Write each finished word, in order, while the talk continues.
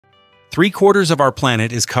3/4 of our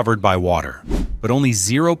planet is covered by water, but only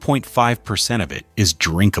 0.5% of it is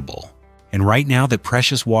drinkable. And right now, that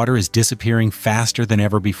precious water is disappearing faster than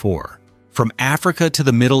ever before. From Africa to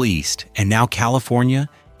the Middle East, and now California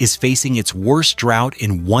is facing its worst drought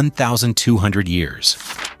in 1,200 years.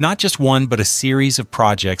 Not just one, but a series of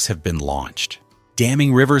projects have been launched.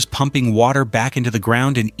 Damming rivers, pumping water back into the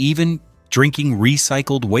ground, and even drinking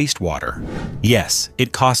recycled wastewater. Yes,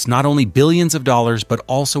 it costs not only billions of dollars, but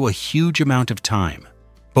also a huge amount of time.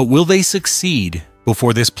 But will they succeed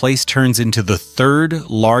before this place turns into the third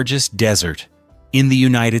largest desert in the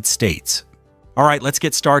United States? All right, let's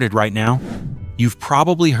get started right now. You've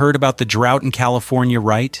probably heard about the drought in California,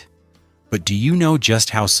 right? But do you know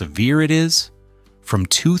just how severe it is? From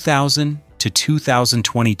 2000 to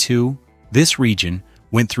 2022, this region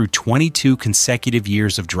went through 22 consecutive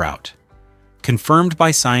years of drought, confirmed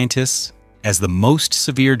by scientists as the most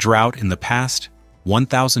severe drought in the past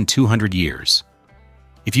 1,200 years.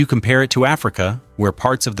 If you compare it to Africa, where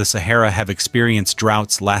parts of the Sahara have experienced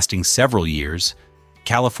droughts lasting several years,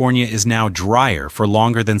 California is now drier for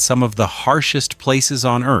longer than some of the harshest places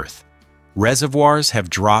on Earth. Reservoirs have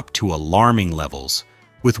dropped to alarming levels,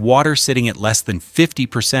 with water sitting at less than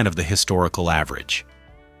 50% of the historical average.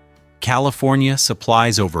 California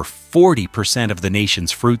supplies over 40% of the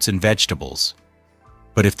nation's fruits and vegetables.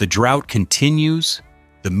 But if the drought continues,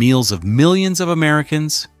 the meals of millions of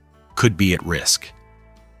Americans could be at risk.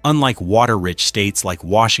 Unlike water-rich states like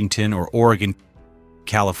Washington or Oregon,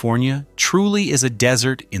 California truly is a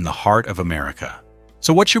desert in the heart of America.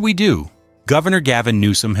 So what should we do? Governor Gavin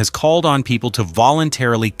Newsom has called on people to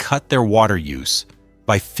voluntarily cut their water use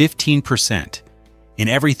by 15% in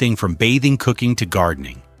everything from bathing, cooking, to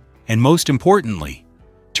gardening. And most importantly,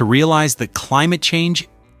 to realize that climate change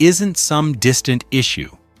isn't some distant issue.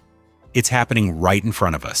 It's happening right in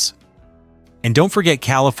front of us. And don't forget,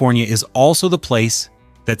 California is also the place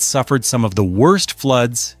that suffered some of the worst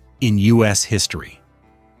floods in U.S. history.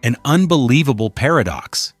 An unbelievable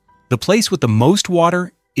paradox. The place with the most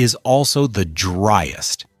water is also the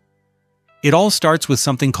driest. It all starts with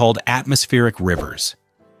something called atmospheric rivers.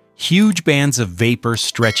 Huge bands of vapor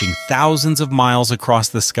stretching thousands of miles across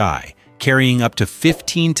the sky, carrying up to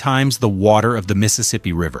 15 times the water of the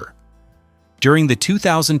Mississippi River. During the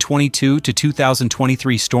 2022 to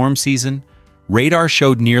 2023 storm season, radar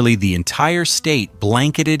showed nearly the entire state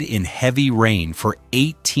blanketed in heavy rain for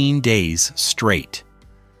 18 days straight.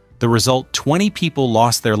 The result, 20 people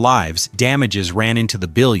lost their lives, damages ran into the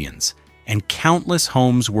billions, and countless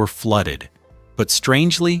homes were flooded. But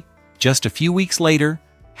strangely, just a few weeks later,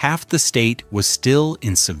 half the state was still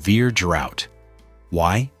in severe drought.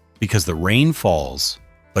 Why? Because the rain falls,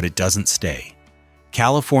 but it doesn't stay.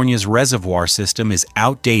 California's reservoir system is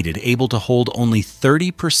outdated, able to hold only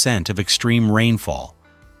 30% of extreme rainfall,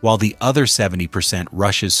 while the other 70%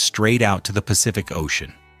 rushes straight out to the Pacific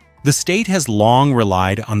Ocean. The state has long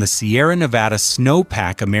relied on the Sierra Nevada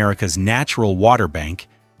snowpack, America's natural water bank,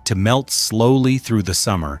 to melt slowly through the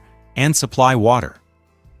summer and supply water.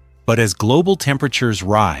 But as global temperatures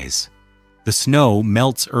rise, the snow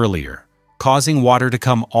melts earlier, causing water to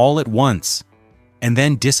come all at once and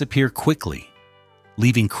then disappear quickly,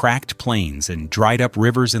 leaving cracked plains and dried up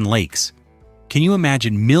rivers and lakes. Can you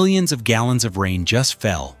imagine? Millions of gallons of rain just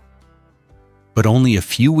fell, but only a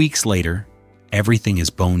few weeks later, everything is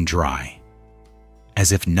bone dry,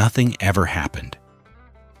 as if nothing ever happened.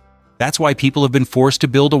 That's why people have been forced to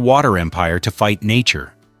build a water empire to fight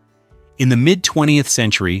nature. In the mid-20th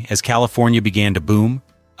century, as California began to boom,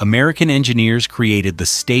 American engineers created the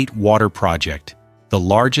State Water Project, the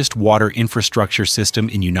largest water infrastructure system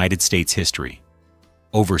in United States history.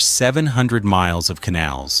 Over 700 miles of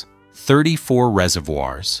canals, 34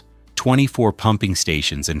 reservoirs, 24 pumping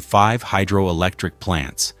stations, and 5 hydroelectric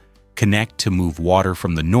plants connect to move water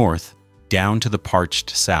from the north down to the parched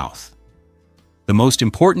south. The most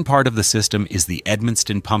important part of the system is the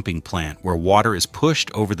Edmonston pumping plant, where water is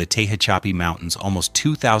pushed over the Tehachapi Mountains almost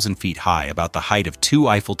 2,000 feet high, about the height of 2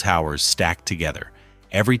 Eiffel Towers stacked together.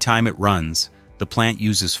 Every time it runs, the plant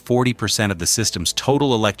uses 40% of the system's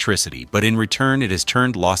total electricity, but in return it has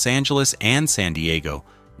turned Los Angeles and San Diego,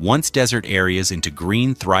 once desert areas, into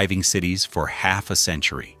green, thriving cities for half a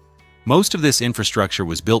century. Most of this infrastructure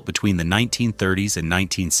was built between the 1930s and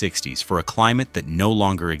 1960s for a climate that no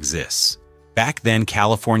longer exists. Back then,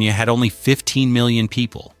 California had only 15 million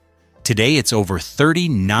people. Today, it's over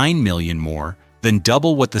 39 million more, than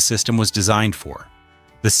double what the system was designed for.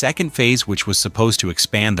 The second phase, which was supposed to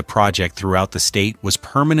expand the project throughout the state, was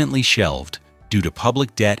permanently shelved due to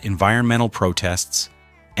public debt, environmental protests,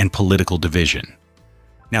 and political division.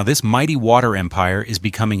 Now, this mighty water empire is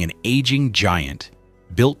becoming an aging giant,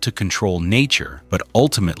 built to control nature, but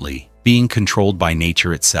ultimately being controlled by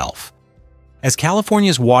nature itself. As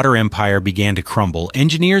California's water empire began to crumble,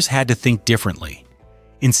 engineers had to think differently.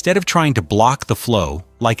 Instead of trying to block the flow,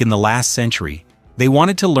 like in the last century, they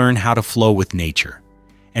wanted to learn how to flow with nature.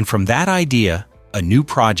 And from that idea, a new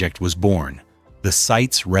project was born, the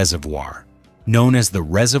site's reservoir, known as the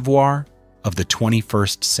Reservoir of the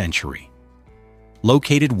 21st Century.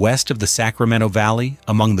 Located west of the Sacramento Valley,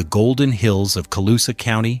 among the Golden Hills of Colusa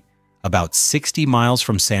County, about 60 miles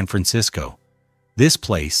from San Francisco, this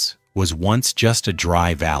place was once just a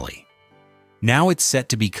dry valley. Now it's set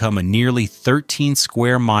to become a nearly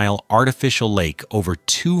 13-square-mile artificial lake over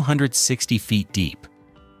 260 feet deep.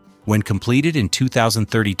 When completed in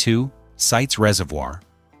 2032, Site's reservoir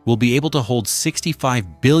will be able to hold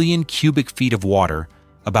 65 billion cubic feet of water,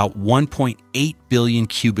 about 1.8 billion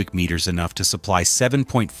cubic meters, enough to supply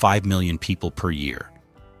 7.5 million people per year.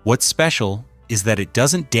 What's special is that it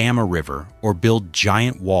doesn't dam a river or build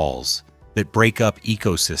giant walls that break up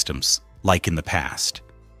ecosystems like in the past.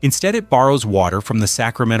 Instead, it borrows water from the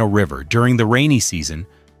Sacramento River during the rainy season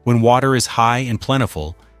when water is high and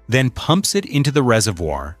plentiful, then pumps it into the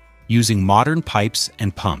reservoir using modern pipes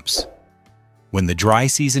and pumps. When the dry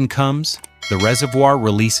season comes, the reservoir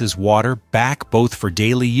releases water back both for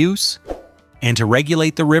daily use and to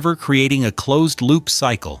regulate the river, creating a closed-loop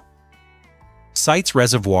cycle. Site's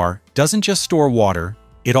reservoir doesn't just store water,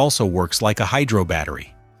 it also works like a hydro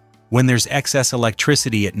battery. When there's excess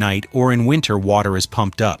electricity at night or in winter, water is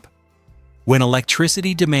pumped up. When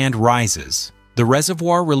electricity demand rises, the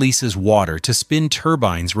reservoir releases water to spin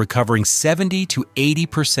turbines, recovering 70 to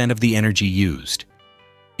 80% of the energy used.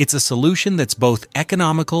 It's a solution that's both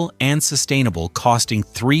economical and sustainable, costing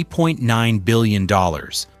 $3.9 billion,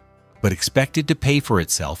 but expected to pay for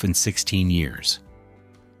itself in 16 years.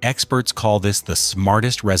 Experts call this the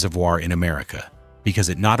smartest reservoir in America because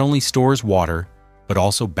it not only stores water, but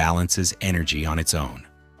also balances energy on its own.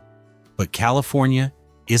 But California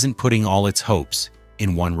isn't putting all its hopes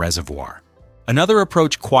in one reservoir. Another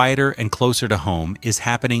approach, quieter and closer to home, is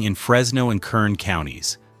happening in Fresno and Kern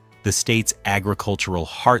counties, the state's agricultural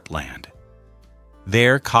heartland.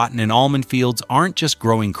 There, cotton and almond fields aren't just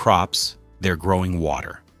growing crops, they're growing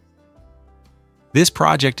water. This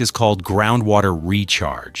project is called groundwater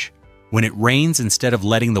recharge. When it rains, instead of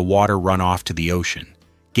letting the water run off to the ocean,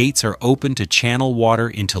 gates are open to channel water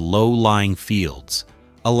into low-lying fields,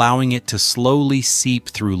 allowing it to slowly seep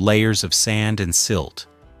through layers of sand and silt,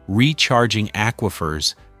 recharging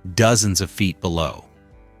aquifers dozens of feet below.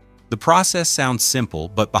 The process sounds simple,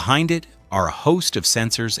 but behind it are a host of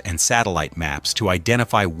sensors and satellite maps to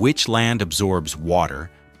identify which land absorbs water,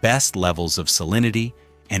 best levels of salinity,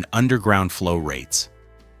 and underground flow rates.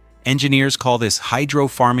 Engineers call this hydro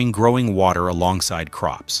farming, growing water alongside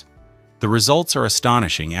crops. The results are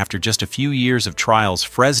astonishing. After just a few years of trials,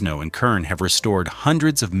 Fresno and Kern have restored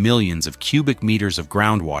hundreds of millions of cubic meters of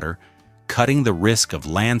groundwater, cutting the risk of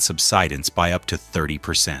land subsidence by up to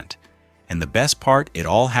 30%. And the best part, it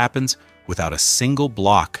all happens without a single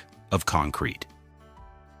block of concrete.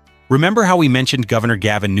 Remember how we mentioned Governor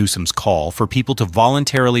Gavin Newsom's call for people to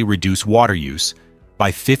voluntarily reduce water use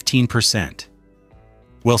by 15%?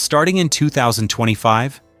 Well, starting in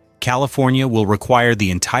 2025, California will require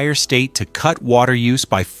the entire state to cut water use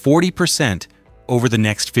by 40% over the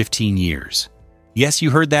next 15 years. Yes,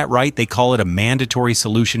 you heard that right. They call it a mandatory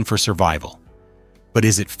solution for survival. But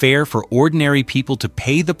is it fair for ordinary people to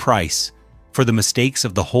pay the price for the mistakes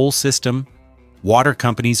of the whole system? Water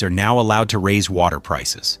companies are now allowed to raise water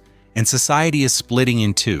prices, and society is splitting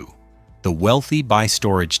in two. The wealthy buy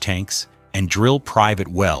storage tanks and drill private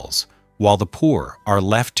wells, while the poor are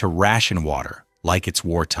left to ration water like it's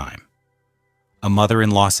wartime. A mother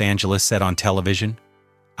in Los Angeles said on television,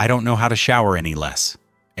 "I don't know how to shower any less.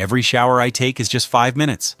 Every shower I take is just 5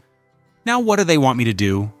 minutes. Now what do they want me to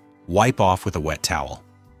do? Wipe off with a wet towel."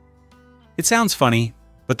 It sounds funny,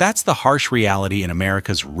 but that's the harsh reality in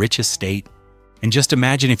America's richest state. And just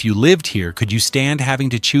imagine if you lived here, could you stand having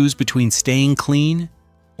to choose between staying clean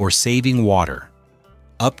or saving water?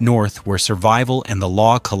 Up north, where survival and the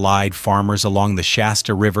law collide, farmers along the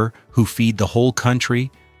Shasta River, who feed the whole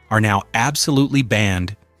country, are now absolutely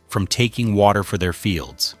banned from taking water for their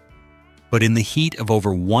fields. But in the heat of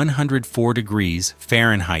over 104 degrees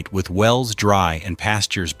Fahrenheit, with wells dry and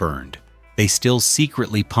pastures burned, they still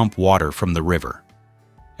secretly pump water from the river.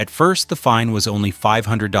 At first, the fine was only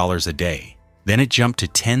 $500 a day. Then it jumped to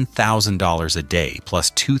 $10,000 a day,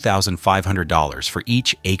 plus $2,500 for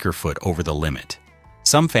each acre-foot over the limit.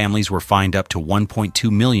 Some families were fined up to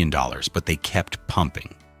 $1.2 million, but they kept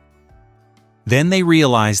pumping. Then they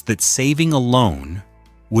realized that saving alone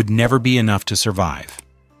would never be enough to survive.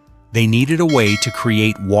 They needed a way to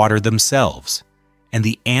create water themselves, and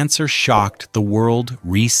the answer shocked the world,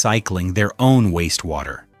 recycling their own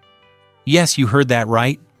wastewater. Yes, you heard that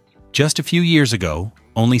right. Just a few years ago,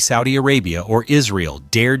 only Saudi Arabia or Israel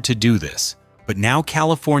dared to do this. But now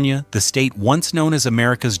California, the state once known as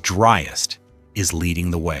America's driest, is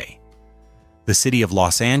leading the way. The city of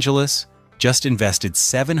Los Angeles just invested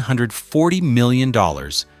 $740 million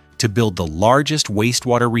to build the largest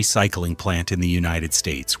wastewater recycling plant in the United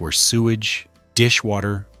States, where sewage,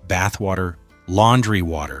 dishwater, bathwater, laundry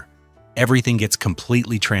water, everything gets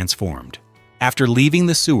completely transformed. After leaving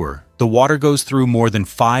the sewer, the water goes through more than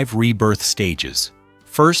 5 rebirth stages.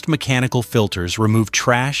 First, mechanical filters remove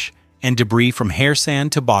trash and debris from hair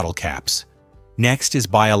sand to bottle caps. Next is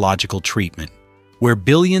biological treatment, where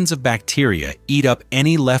billions of bacteria eat up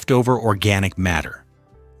any leftover organic matter.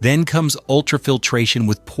 Then comes ultrafiltration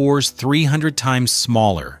with pores 300 times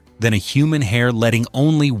smaller than a human hair, letting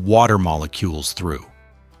only water molecules through.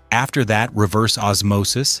 After that, reverse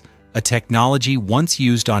osmosis, a technology once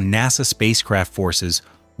used on NASA spacecraft, forces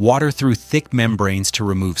water through thick membranes to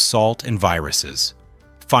remove salt and viruses.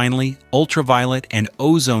 Finally, ultraviolet and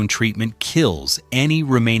ozone treatment kills any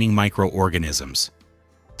remaining microorganisms.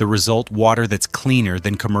 The result, water that's cleaner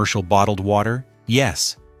than commercial bottled water?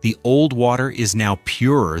 Yes, the old water is now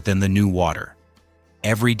purer than the new water.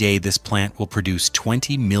 Every day, this plant will produce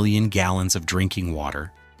 20 million gallons of drinking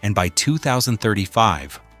water, and by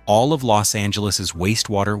 2035, all of Los Angeles's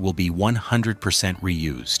wastewater will be 100%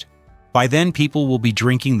 reused. By then, people will be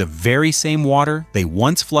drinking the very same water they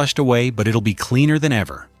once flushed away, but it'll be cleaner than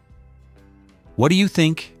ever. What do you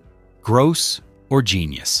think? Gross or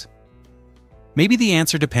genius? Maybe the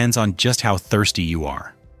answer depends on just how thirsty you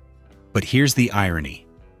are. But here's the irony.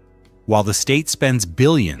 While the state spends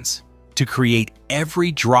billions to create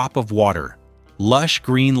every drop of water, lush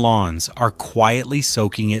green lawns are quietly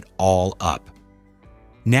soaking it all up.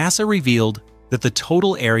 NASA revealed that the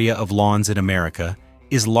total area of lawns in America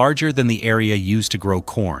is larger than the area used to grow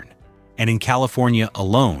corn, and in California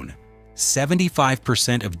alone,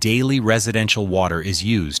 75% of daily residential water is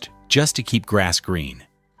used just to keep grass green.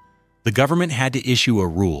 The government had to issue a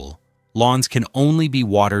rule: lawns can only be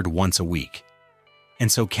watered once a week.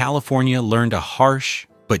 And so California learned a harsh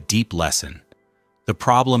but deep lesson. The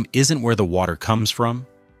problem isn't where the water comes from,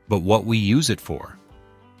 but what we use it for.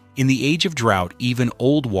 In the age of drought, even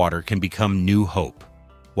old water can become new hope,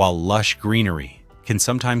 while lush greenery can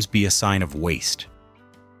sometimes be a sign of waste.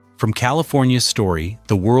 From California's story,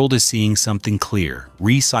 the world is seeing something clear.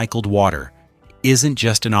 Recycled water isn't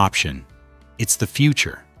just an option, it's the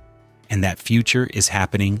future. And that future is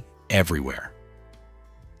happening everywhere.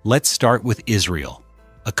 Let's start with Israel,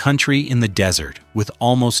 a country in the desert with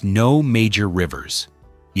almost no major rivers,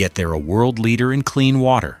 yet they're a world leader in clean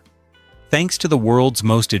water. Thanks to the world's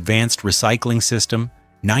most advanced recycling system,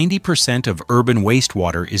 90% of urban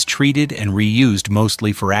wastewater is treated and reused,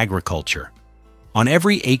 mostly for agriculture. On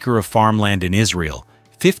every acre of farmland in Israel,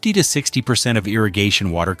 50 to 60% of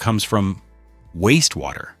irrigation water comes from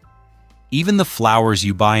wastewater. Even the flowers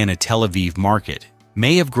you buy in a Tel Aviv market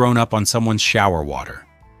may have grown up on someone's shower water.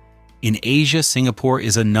 In Asia, Singapore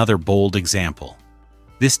is another bold example.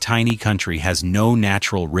 This tiny country has no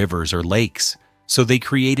natural rivers or lakes, so they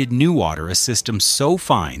created NEWater, a system so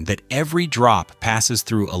fine that every drop passes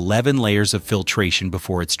through 11 layers of filtration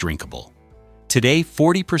before it's drinkable. Today,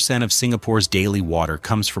 40% of Singapore's daily water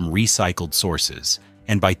comes from recycled sources,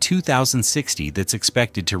 and by 2060, that's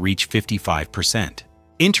expected to reach 55%.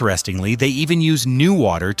 Interestingly, they even use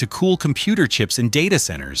NEWater to cool computer chips in data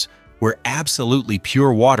centers, where absolutely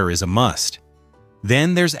pure water is a must.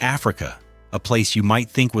 Then there's Africa, a place you might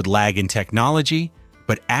think would lag in technology,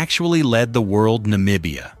 but actually led the world.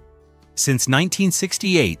 Namibia. Since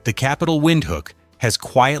 1968, the capital Windhoek has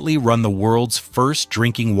quietly run the world's first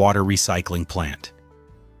drinking water recycling plant.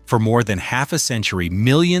 For more than half a century,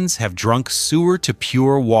 millions have drunk sewer to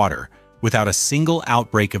pure water without a single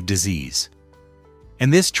outbreak of disease.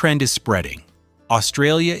 And this trend is spreading.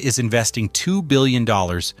 Australia is investing $2 billion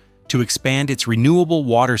to expand its renewable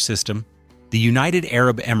water system. The United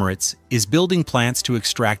Arab Emirates is building plants to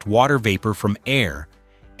extract water vapor from air,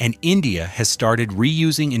 and India has started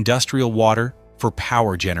reusing industrial water for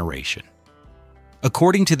power generation.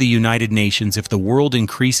 According to the United Nations, if the world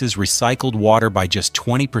increases recycled water by just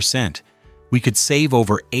 20%, we could save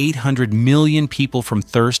over 800 million people from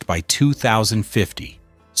thirst by 2050.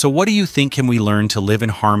 So what do you think? Can we learn to live in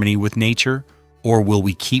harmony with nature, or will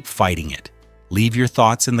we keep fighting it? Leave your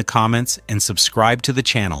thoughts in the comments and subscribe to the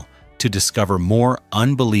channel to discover more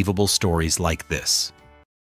unbelievable stories like this.